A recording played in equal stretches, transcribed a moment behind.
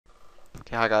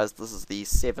Okay, hi guys, this is the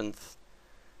 7th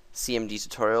CMD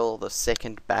tutorial, the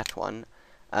second bat one.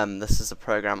 This is a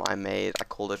program I made. I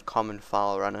called it Common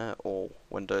File Runner or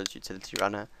Windows Utility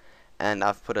Runner, and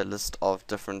I've put a list of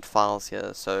different files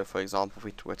here. So for example, if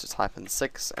we were to type in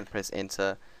 6 and press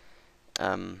enter,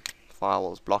 file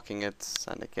was blocking it,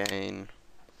 and again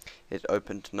it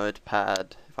opened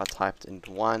Notepad. If I typed in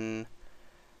 1,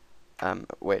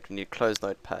 wait, we need to close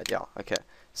Notepad, yeah, okay.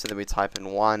 So then we type in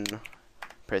 1,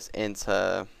 press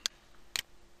enter,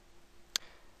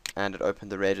 and it opened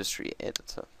the registry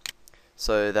editor.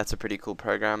 So that's a pretty cool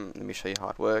program. Let me show you how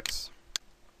it works.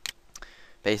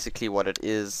 Basically what it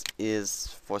is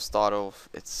for start off,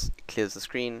 it clears the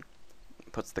screen,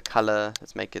 puts the color,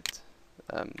 let's make it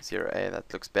 0A,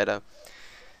 that looks better.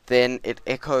 Then it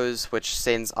echoes, which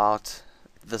sends out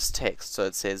this text. So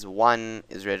it says 1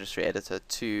 is registry editor,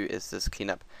 2 is this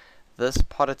cleanup. This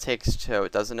pot of text here,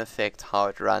 it doesn't affect how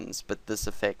it runs, but this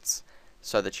affects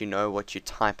so that you know what you're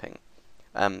typing,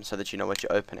 so that you know what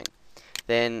you're opening.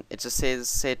 Then it just says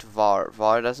set var.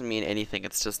 Var doesn't mean anything,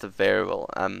 it's just a variable.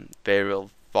 Variable.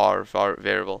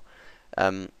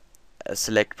 A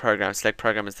select program. Select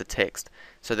program is the text.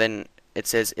 So then it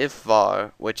says if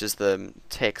var, which is the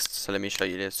text. So let me show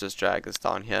you. Let's just drag this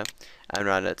down here and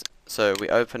run it. So we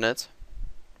open it,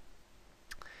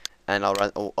 and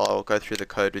I'll go through the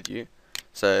code with you.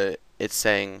 So it's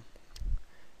saying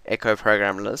echo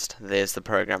program list. There's the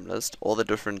program list. All the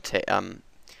different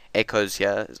echoes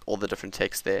here is all the different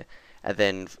text there, and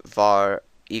then var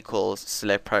equals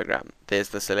select program. There's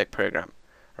the select program,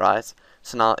 right?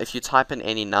 So now if you type in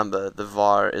any number, the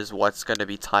var is what's going to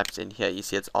be typed in here. You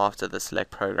see it's after the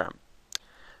select program.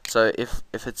 So if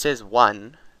it says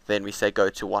 1, then we say go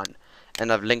to 1,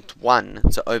 and I've linked 1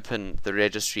 to open the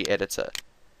registry editor,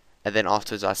 and then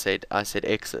afterwards I said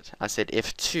exit. I said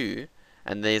F2,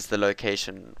 and there's the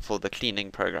location for the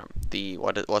cleaning program.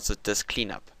 What's it? Disk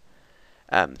cleanup.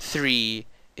 3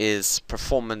 is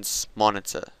performance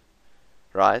monitor,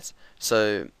 right?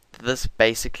 So this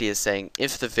basically is saying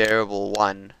if the variable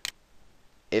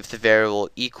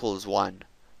equals 1,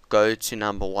 go to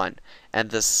number 1,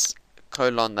 and this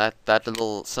colon, that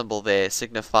little symbol there,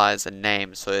 signifies a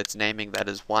name, so it's naming that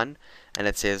as 1, and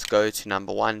it says go to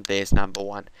number 1, there's number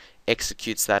 1,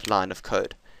 executes that line of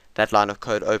code. That line of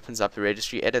code opens up the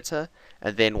registry editor,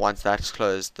 and then once that's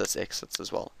closed, this exits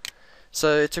as well.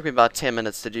 So it took me about 10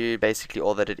 minutes to do. Basically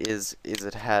all that it is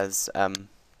it has the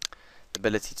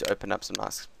ability to open up some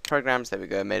nice programs. There we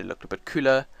go, made it look a bit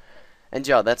cooler. And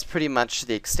yeah, that's pretty much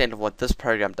the extent of what this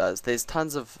program does. There's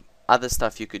tons of other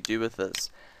stuff you could do with this.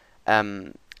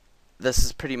 This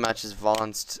is pretty much as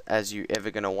advanced as you're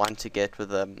ever going to want to get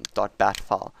with a .bat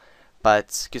file,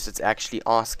 but because it's actually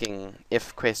asking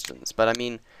if questions. But I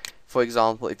mean, for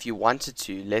example, if you wanted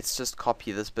to, let's just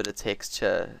copy this bit of text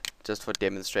here just for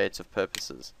demonstrative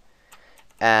purposes,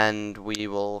 and we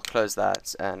will close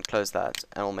that, and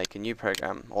we'll make a new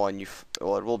program, or it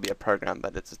will be a program,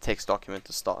 but it's a text document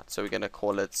to start. So we're going to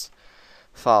call it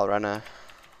file runner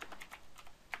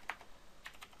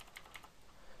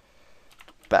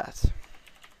bat.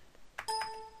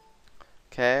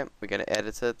 Okay, we're going to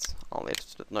edit it. I'll edit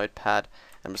it with Notepad.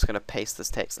 I'm just going to paste this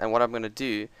text, and what I'm going to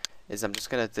do is I'm just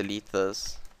going to delete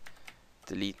this.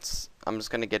 I'm just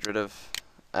going to get rid of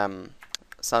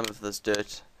some of this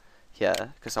dirt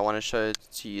here, because I want to show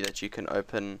to you that you can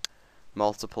open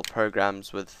multiple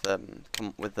programs with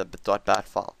the .bat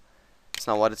file.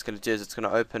 So now what it's going to do is it's going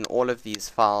to open all of these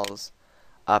files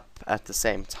up at the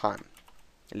same time.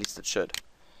 At least it should.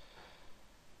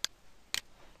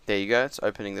 There you go, it's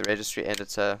opening the registry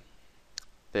editor.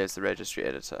 There's the registry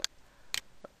editor.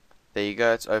 There you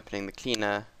go, it's opening the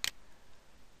cleaner.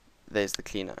 There's the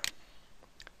cleaner.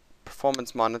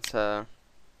 Performance monitor.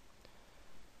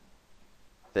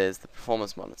 There's the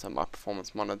performance monitor. My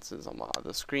performance monitor is on my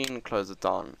other screen. Close it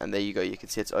down, and there you go. You can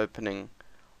see it's opening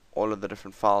all of the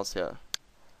different files here.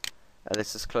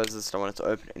 Let's just close this. I don't want it to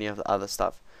open any of the other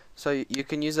stuff. So you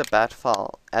can use a bat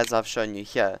file as I've shown you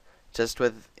here, just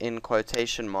with, in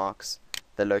quotation marks,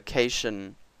 the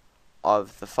location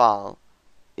of the file.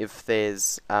 If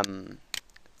there's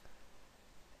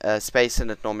a space in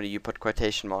it, normally you put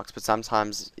quotation marks, but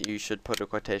sometimes you should put a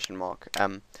quotation mark.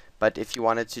 But if you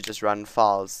wanted to just run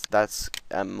files, that's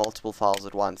multiple files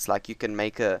at once. Like you can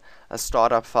make a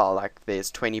startup file, like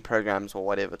there's 20 programs or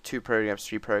whatever, 2 programs,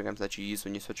 3 programs that you use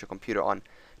when you switch your computer on.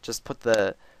 Just put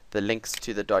the links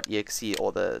to the .exe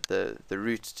or the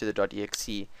root to the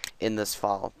 .exe in this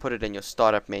file. Put it in your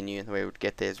startup menu, and the way we would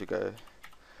get there is we go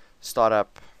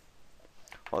startup.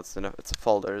 Well, it's a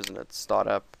folder, isn't it?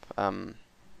 Startup.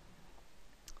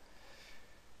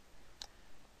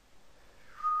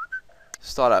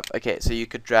 Startup. Okay, so you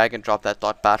could drag and drop that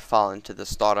 .bat file into the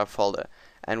startup folder,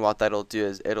 and what that'll do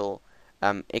is it'll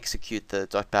execute the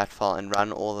 .bat file and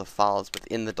run all the files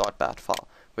within the .bat file,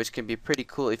 which can be pretty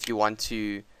cool if you want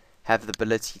to have the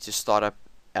ability to start up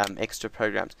extra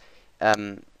programs.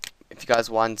 If you guys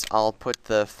want, I'll put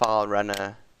the file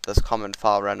runner, this common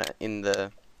file runner, in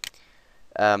the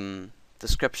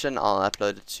description. I'll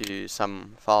upload it to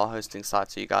some file hosting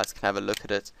site so you guys can have a look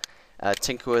at it,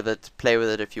 tinker with it, play with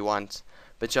it if you want.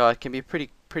 But yeah, it can be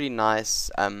pretty nice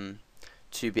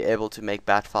to be able to make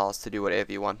bat files to do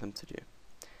whatever you want them to do.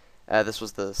 This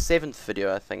was the 7th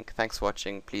video, I think. Thanks for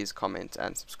watching. Please comment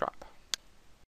and subscribe.